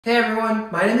Hey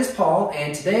everyone, my name is Paul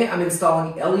and today I'm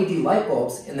installing LED light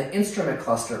bulbs in the instrument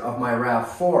cluster of my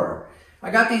RAV4.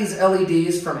 I got these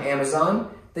LEDs from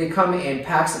Amazon. They come in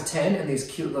packs of 10 in these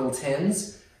cute little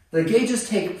tins. The gauges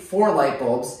take 4 light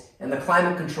bulbs and the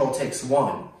climate control takes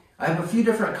 1. I have a few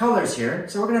different colors here,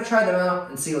 so we're going to try them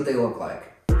out and see what they look like.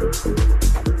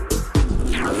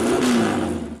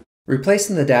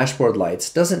 Replacing the dashboard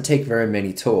lights doesn't take very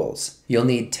many tools. You'll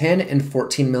need 10 and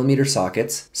 14mm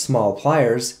sockets, small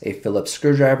pliers, a Phillips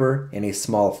screwdriver, and a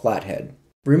small flathead.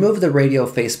 Remove the radio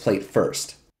faceplate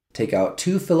first. Take out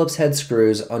 2 Phillips head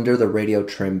screws under the radio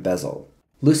trim bezel.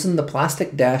 Loosen the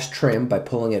plastic dash trim by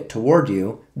pulling it toward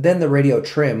you, then the radio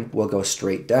trim will go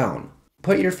straight down.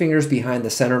 Put your fingers behind the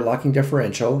center locking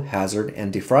differential, hazard,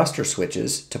 and defroster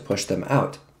switches to push them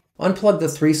out. Unplug the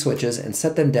 3 switches and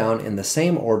set them down in the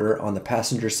same order on the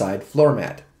passenger side floor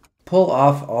mat. Pull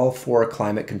off all 4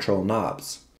 climate control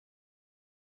knobs.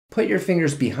 Put your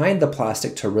fingers behind the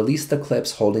plastic to release the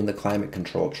clips holding the climate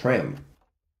control trim.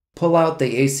 Pull out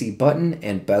the AC button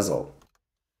and bezel.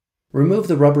 Remove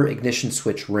the rubber ignition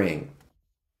switch ring.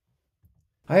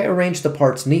 I arranged the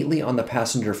parts neatly on the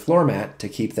passenger floor mat to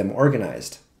keep them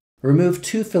organized. Remove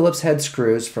 2 Phillips head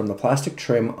screws from the plastic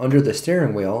trim under the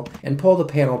steering wheel and pull the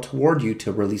panel toward you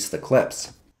to release the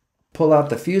clips. Pull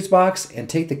out the fuse box and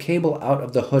take the cable out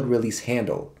of the hood release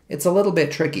handle. It's a little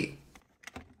bit tricky.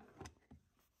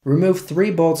 Remove 3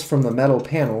 bolts from the metal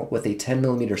panel with a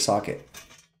 10mm socket.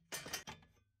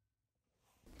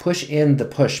 Push in the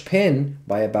push pin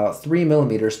by about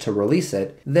 3mm to release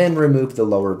it, then remove the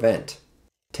lower vent.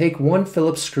 Take 1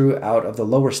 Phillips screw out of the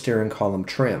lower steering column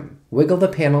trim. Wiggle the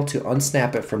panel to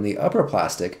unsnap it from the upper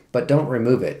plastic, but don't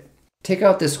remove it. Take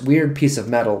out this weird piece of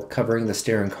metal covering the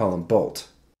steering column bolt.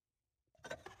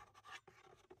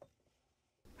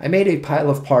 I made a pile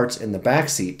of parts in the back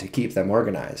seat to keep them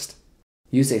organized.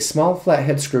 Use a small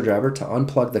flathead screwdriver to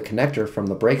unplug the connector from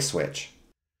the brake switch.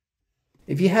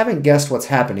 If you haven't guessed what's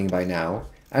happening by now,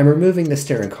 I'm removing the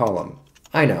steering column.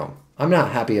 I know, I'm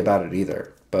not happy about it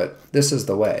either, but this is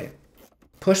the way.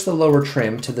 Push the lower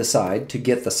trim to the side to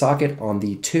get the socket on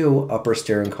the 2 upper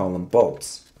steering column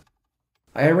bolts.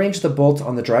 I arranged the bolts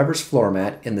on the driver's floor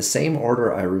mat in the same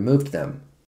order I removed them.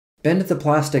 Bend the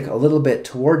plastic a little bit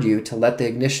toward you to let the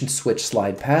ignition switch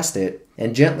slide past it,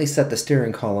 and gently set the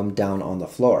steering column down on the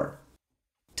floor.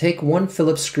 Take 1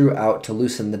 Phillips screw out to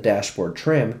loosen the dashboard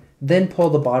trim, then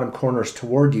pull the bottom corners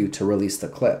toward you to release the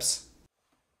clips.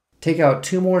 Take out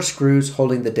 2 more screws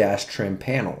holding the dash trim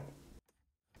panel.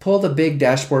 Pull the big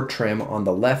dashboard trim on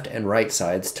the left and right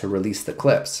sides to release the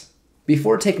clips.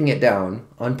 Before taking it down,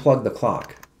 unplug the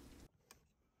clock.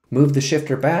 Move the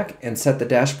shifter back and set the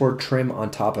dashboard trim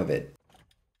on top of it.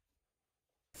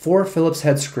 4 Phillips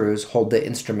head screws hold the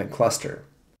instrument cluster.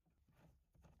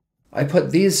 I put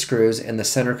these screws in the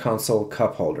center console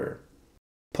cup holder.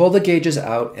 Pull the gauges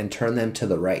out and turn them to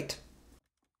the right.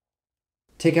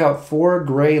 Take out 4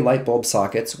 gray light bulb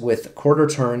sockets with quarter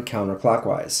turn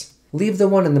counterclockwise. Leave the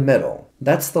one in the middle.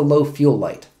 That's the low fuel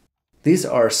light. These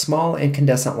are small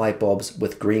incandescent light bulbs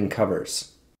with green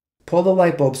covers. Pull the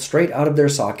light bulbs straight out of their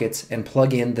sockets and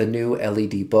plug in the new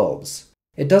LED bulbs.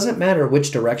 It doesn't matter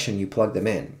which direction you plug them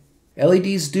in.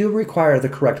 LEDs do require the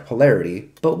correct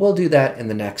polarity, but we'll do that in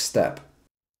the next step.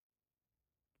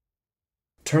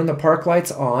 Turn the park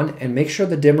lights on and make sure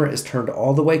the dimmer is turned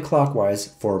all the way clockwise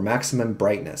for maximum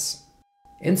brightness.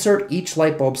 Insert each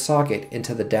light bulb socket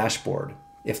into the dashboard.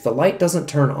 If the light doesn't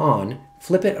turn on,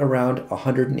 flip it around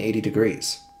 180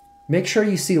 degrees. Make sure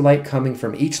you see light coming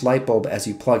from each light bulb as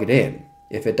you plug it in.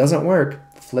 If it doesn't work,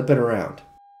 flip it around.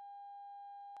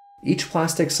 Each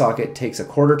plastic socket takes a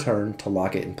quarter turn to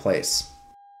lock it in place.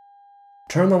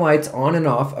 Turn the lights on and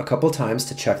off a couple times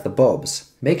to check the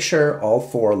bulbs. Make sure all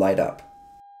 4 light up.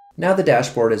 Now the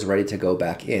dashboard is ready to go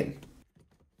back in.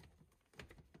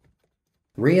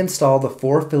 Reinstall the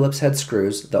 4 Phillips head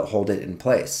screws that hold it in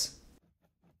place.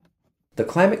 The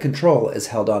climate control is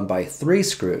held on by 3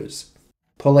 screws.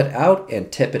 Pull it out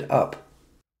and tip it up.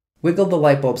 Wiggle the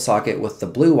light bulb socket with the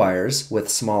blue wires with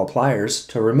small pliers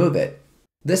to remove it.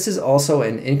 This is also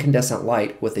an incandescent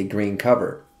light with a green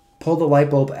cover. Pull the light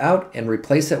bulb out and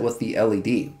replace it with the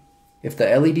LED. If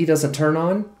the LED doesn't turn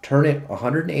on, turn it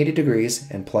 180 degrees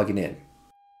and plug it in.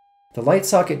 The light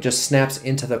socket just snaps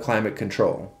into the climate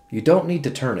control. You don't need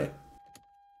to turn it.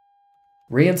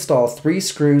 Reinstall 3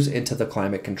 screws into the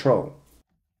climate control.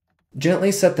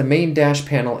 Gently set the main dash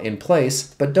panel in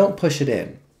place, but don't push it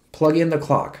in. Plug in the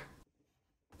clock.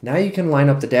 Now you can line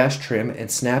up the dash trim and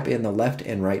snap in the left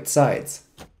and right sides.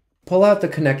 Pull out the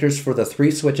connectors for the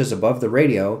 3 switches above the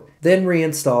radio, then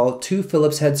reinstall 2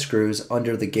 Phillips head screws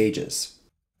under the gauges.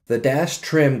 The dash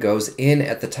trim goes in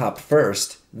at the top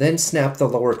first, then snap the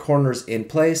lower corners in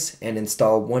place and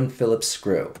install one Phillips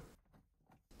screw.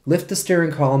 Lift the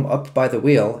steering column up by the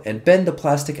wheel and bend the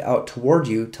plastic out toward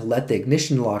you to let the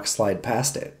ignition lock slide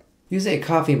past it. Use a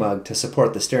coffee mug to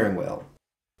support the steering wheel.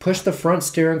 Push the front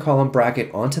steering column bracket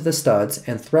onto the studs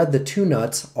and thread the two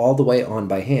nuts all the way on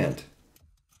by hand.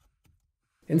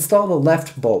 Install the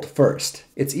left bolt first.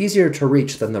 It's easier to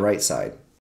reach than the right side.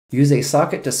 Use a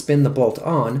socket to spin the bolt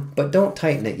on, but don't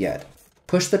tighten it yet.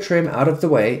 Push the trim out of the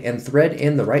way and thread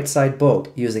in the right side bolt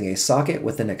using a socket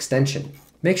with an extension.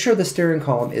 Make sure the steering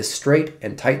column is straight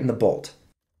and tighten the bolt.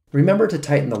 Remember to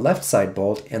tighten the left side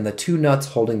bolt and the two nuts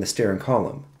holding the steering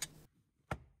column.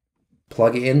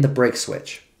 Plug in the brake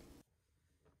switch.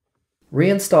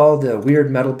 Reinstall the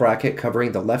weird metal bracket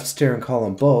covering the left steering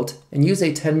column bolt and use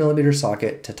a 10mm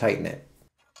socket to tighten it.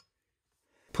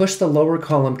 Push the lower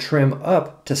column trim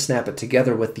up to snap it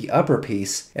together with the upper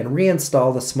piece and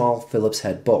reinstall the small Phillips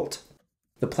head bolt.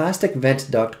 The plastic vent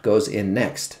duct goes in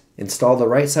next. Install the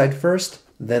right side first,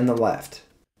 then the left.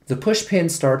 The push pin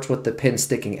starts with the pin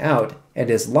sticking out and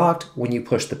is locked when you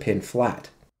push the pin flat.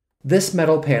 This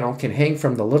metal panel can hang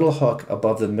from the little hook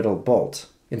above the middle bolt.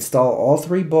 Install all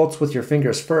three bolts with your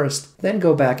fingers first, then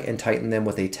go back and tighten them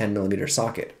with a 10mm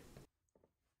socket.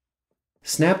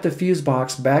 Snap the fuse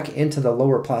box back into the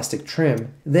lower plastic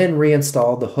trim, then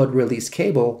reinstall the hood release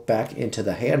cable back into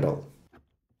the handle.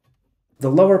 The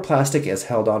lower plastic is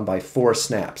held on by 4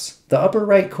 snaps. The upper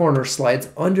right corner slides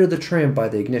under the trim by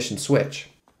the ignition switch.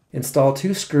 Install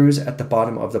 2 screws at the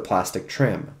bottom of the plastic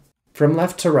trim. From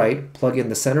left to right, plug in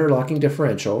the center locking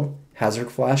differential,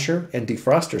 hazard flasher, and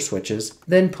defroster switches,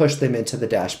 then push them into the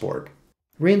dashboard.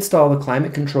 Reinstall the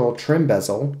climate control trim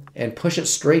bezel and push it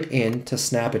straight in to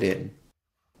snap it in.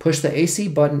 Push the AC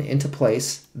button into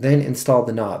place, then install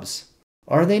the knobs.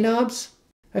 Are they knobs?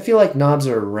 I feel like knobs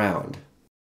are round.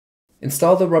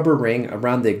 Install the rubber ring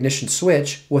around the ignition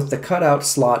switch with the cutout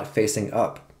slot facing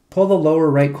up. Pull the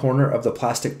lower right corner of the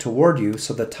plastic toward you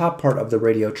so the top part of the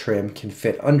radio trim can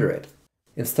fit under it.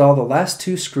 Install the last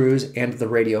 2 screws and the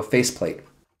radio faceplate.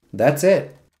 That's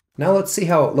it. Now let's see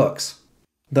how it looks.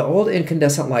 The old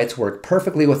incandescent lights work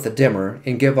perfectly with the dimmer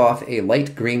and give off a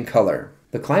light green color.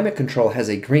 The climate control has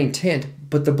a green tint,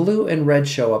 but the blue and red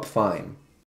show up fine.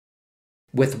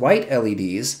 With white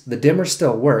LEDs, the dimmer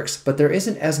still works, but there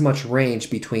isn't as much range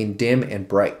between dim and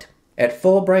bright. At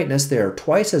full brightness, they are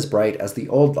twice as bright as the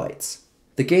old lights.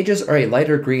 The gauges are a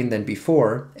lighter green than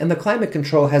before, and the climate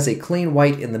control has a clean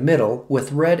white in the middle,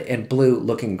 with red and blue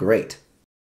looking great.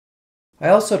 I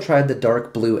also tried the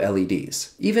dark blue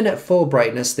LEDs. Even at full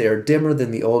brightness, they are dimmer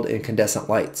than the old incandescent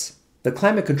lights. The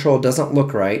climate control doesn't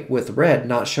look right, with red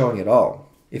not showing at all.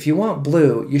 If you want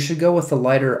blue, you should go with the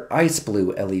lighter ice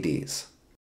blue LEDs.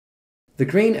 The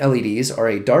green LEDs are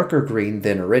a darker green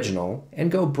than original,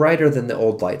 and go brighter than the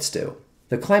old lights do.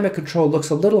 The climate control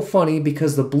looks a little funny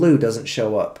because the blue doesn't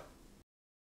show up.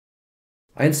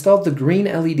 I installed the green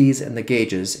LEDs in the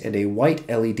gauges and a white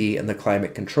LED in the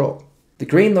climate control. The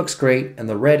green looks great, and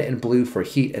the red and blue for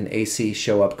heat and AC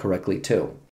show up correctly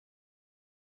too.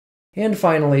 And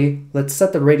finally, let's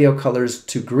set the radio colors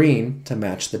to green to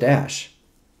match the dash.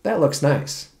 That looks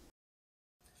nice.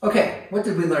 Okay, what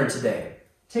did we learn today?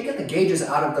 Taking the gauges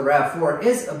out of the RAV4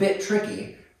 is a bit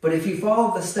tricky, but if you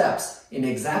follow the steps in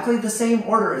exactly the same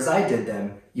order as I did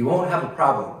them, you won't have a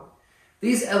problem.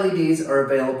 These LEDs are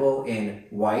available in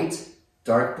white,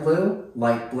 dark blue,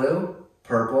 light blue,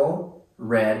 purple,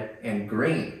 red, and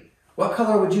green. What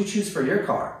color would you choose for your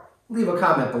car? Leave a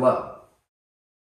comment below.